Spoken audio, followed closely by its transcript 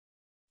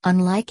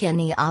Unlike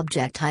any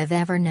object I've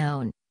ever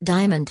known,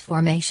 diamond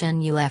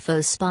formation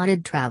UFO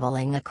spotted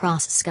traveling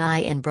across sky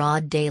in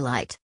broad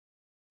daylight.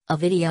 A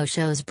video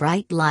shows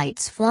bright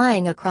lights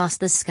flying across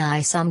the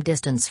sky some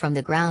distance from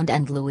the ground,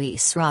 and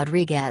Luis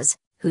Rodriguez,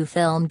 who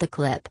filmed the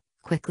clip,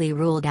 quickly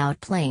ruled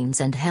out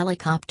planes and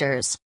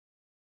helicopters.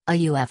 A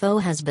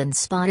UFO has been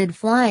spotted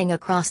flying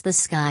across the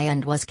sky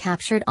and was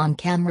captured on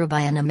camera by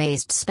an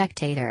amazed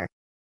spectator.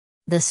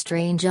 The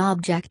strange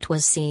object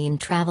was seen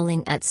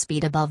traveling at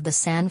speed above the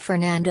San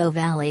Fernando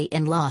Valley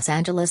in Los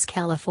Angeles,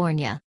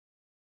 California.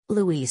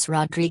 Luis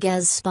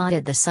Rodriguez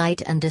spotted the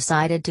sight and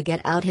decided to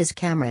get out his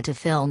camera to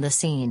film the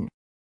scene.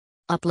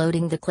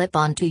 Uploading the clip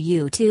onto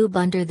YouTube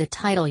under the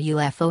title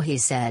UFO, he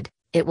said,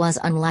 "It was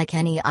unlike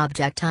any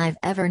object I've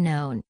ever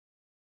known."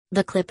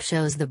 The clip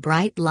shows the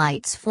bright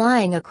lights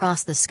flying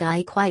across the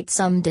sky quite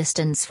some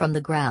distance from the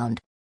ground.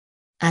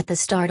 At the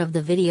start of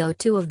the video,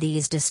 two of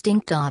these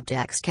distinct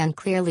objects can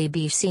clearly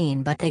be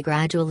seen, but they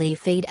gradually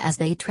fade as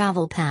they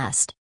travel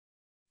past.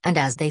 And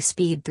as they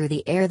speed through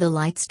the air, the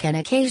lights can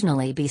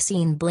occasionally be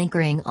seen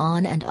blinkering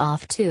on and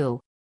off too.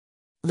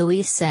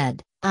 Luis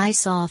said, "I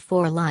saw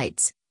 4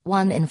 lights,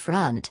 1 in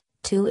front,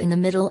 2 in the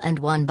middle and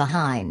 1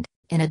 behind,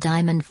 in a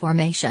diamond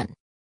formation.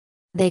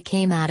 They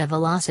came at a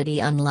velocity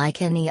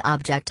unlike any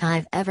object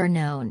I've ever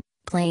known.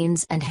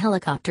 Planes and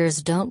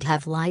helicopters don't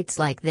have lights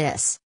like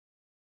this.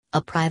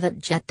 A private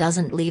jet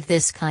doesn't leave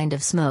this kind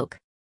of smoke."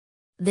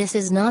 This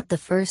is not the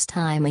first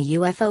time a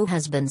UFO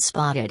has been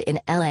spotted in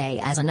LA,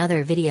 as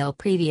another video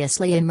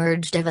previously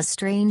emerged of a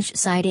strange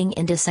sighting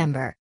in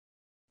December.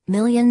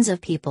 Millions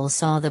of people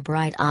saw the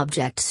bright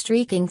object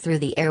streaking through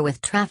the air,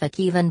 with traffic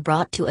even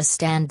brought to a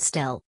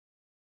standstill.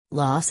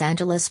 Los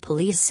Angeles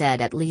police said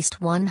at least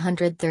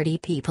 130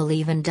 people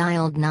even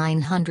dialed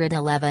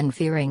 911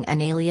 fearing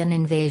an alien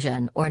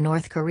invasion or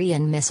North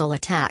Korean missile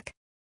attack.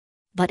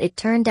 But it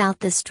turned out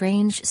the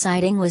strange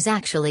sighting was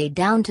actually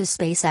down to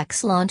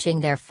SpaceX launching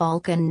their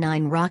Falcon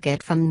 9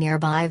 rocket from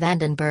nearby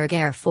Vandenberg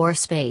Air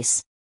Force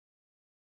Base.